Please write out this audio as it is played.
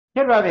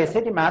Here we have a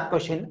SAT math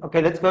question.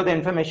 Okay, let's go to the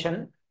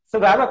information. So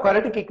we have a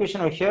quadratic equation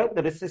over here.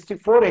 That is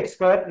 64x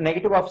square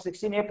negative of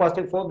 16a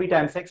positive 4b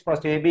times x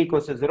positive ab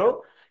equals to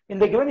 0. In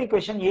the given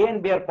equation, a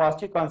and b are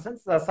positive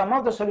constants. The sum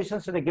of the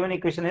solutions to the given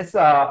equation is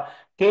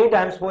k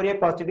times 4a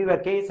positive b, where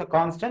k is a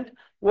constant.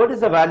 What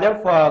is the value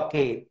of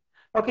k?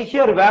 Okay,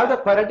 here we have the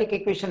quadratic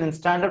equation in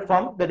standard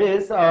form. That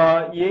is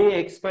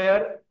ax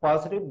square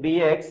positive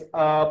bx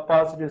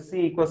positive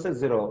c equals to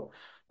 0.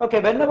 Okay,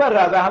 whenever we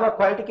have a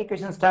quadratic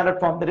equation standard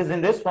form that is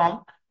in this form,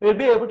 we'll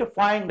be able to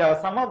find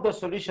some of the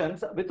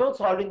solutions without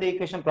solving the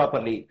equation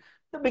properly.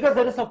 So because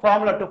there is a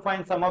formula to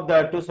find some of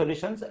the two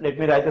solutions. Let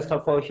me write the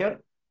stuff over here.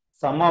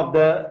 Sum of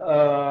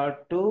the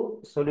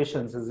two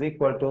solutions is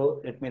equal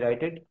to, let me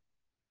write it.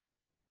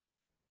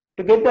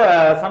 To get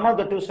the sum of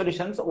the two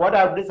solutions, what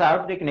I have to do is I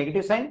have to take a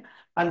negative sign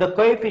and the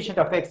coefficient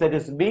of x, that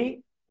is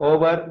b,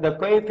 over the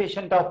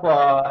coefficient of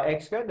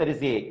x square, that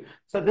is a.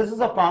 So this is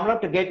a formula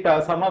to get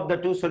sum of the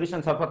two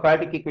solutions of a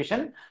quadratic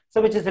equation,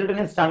 so which is written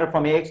in standard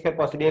form: ax square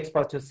positive x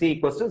positive c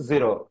equals to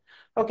 0.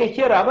 Okay,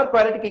 here our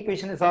quadratic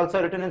equation is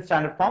also written in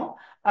standard form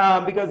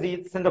because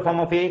it's in the form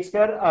of ax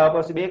square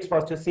positive bx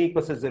positive c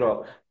equals to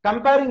 0.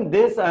 Comparing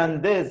this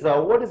and this,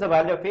 what is the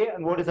value of a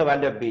and what is the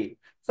value of b?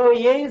 So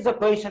a is the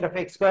coefficient of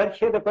x square.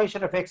 Here the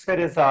coefficient of x square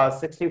is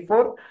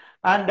 64,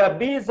 and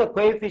b is the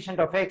coefficient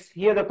of x.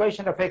 Here the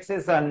coefficient of x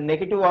is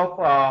negative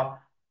of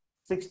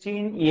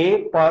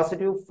 16a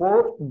positive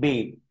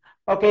 4b.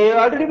 Okay,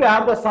 already we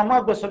have the sum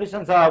of the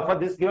solutions for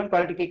this given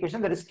quadratic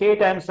equation, that is k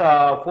times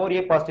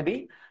 4a positive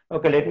b.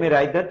 Okay, let me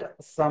write that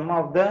sum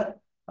of the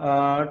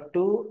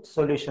two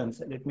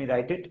solutions. Let me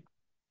write it.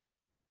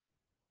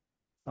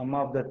 Sum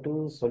of the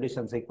two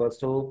solutions equals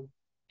to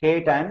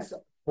k times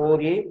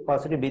 4a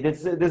positive b.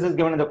 This is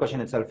given in the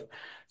question itself.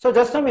 So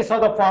just now we saw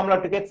the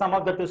formula to get sum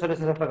of the two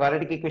solutions of a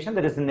quadratic equation,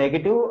 that is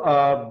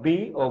negative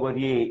b over a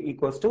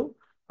equals to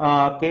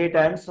k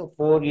times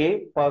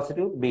 4a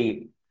positive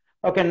b.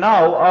 Okay,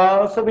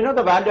 now so we know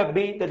the value of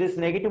b, that is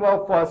negative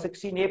of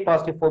 16a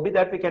positive 4b,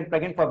 that we can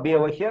plug in for b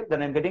over here.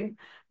 Then I'm getting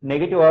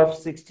negative of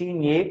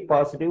 16a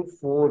positive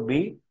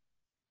 4b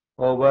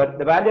over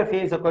the value of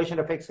a is a coefficient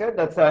of x square.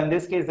 That's in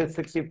this case it's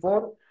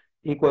 64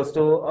 equals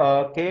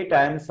to k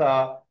times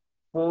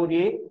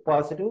 4a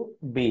positive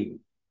b.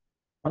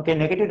 Okay,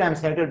 negative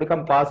times negative will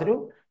become positive.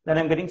 Then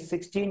I'm getting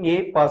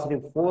 16a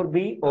positive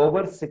 4b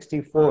over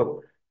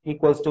 64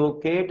 equals to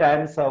k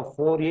times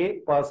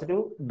 4a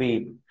positive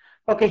b.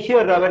 Okay,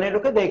 here when I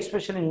look at the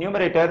expression in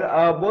numerator,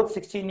 both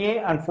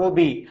 16a and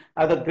 4b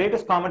are the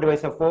greatest common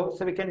divisor of 4.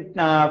 So we can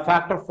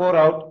factor 4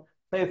 out.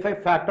 So if I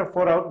factor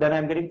 4 out, then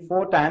I'm getting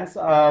 4 times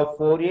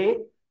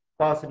 4a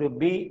positive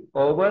b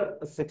over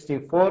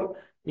 64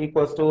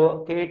 equals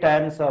to k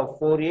times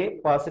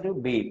 4a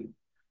positive b.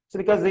 So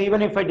because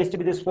even if I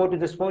distribute this 4 to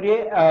this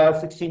 4a,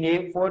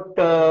 16a,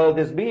 4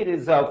 this b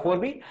is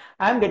 4b,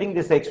 I'm getting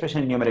this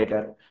expression in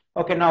numerator.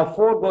 Okay, now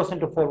 4 goes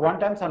into 4 one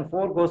times and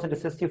 4 goes into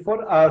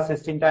 64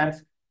 16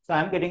 times. So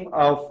I'm getting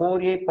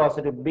 4a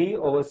positive b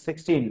over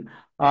 16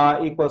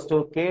 equals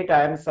to k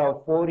times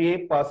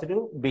 4a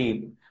positive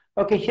b.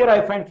 Okay, here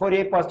I find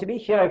 4a positive b,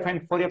 here I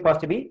find 4a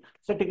positive b.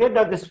 So to get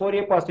this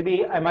 4a positive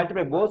b, I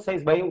multiply both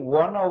sides by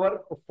 1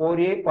 over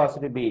 4a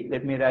positive b.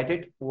 Let me write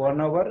it,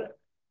 1 over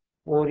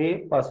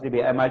 4a positive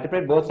b. I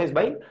multiply both sides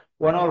by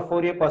 1 over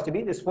 4a positive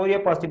b. This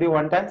 4a positive b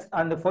one times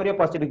and the 4a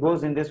positive b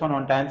goes in this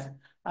one times.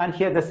 And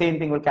here the same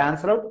thing will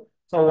cancel out.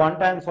 So 1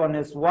 times 1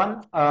 is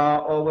 1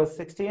 over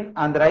 16.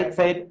 On the right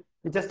side,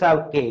 we just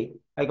have k.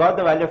 I got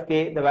the value of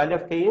k. The value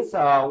of k is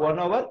 1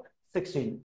 over 16.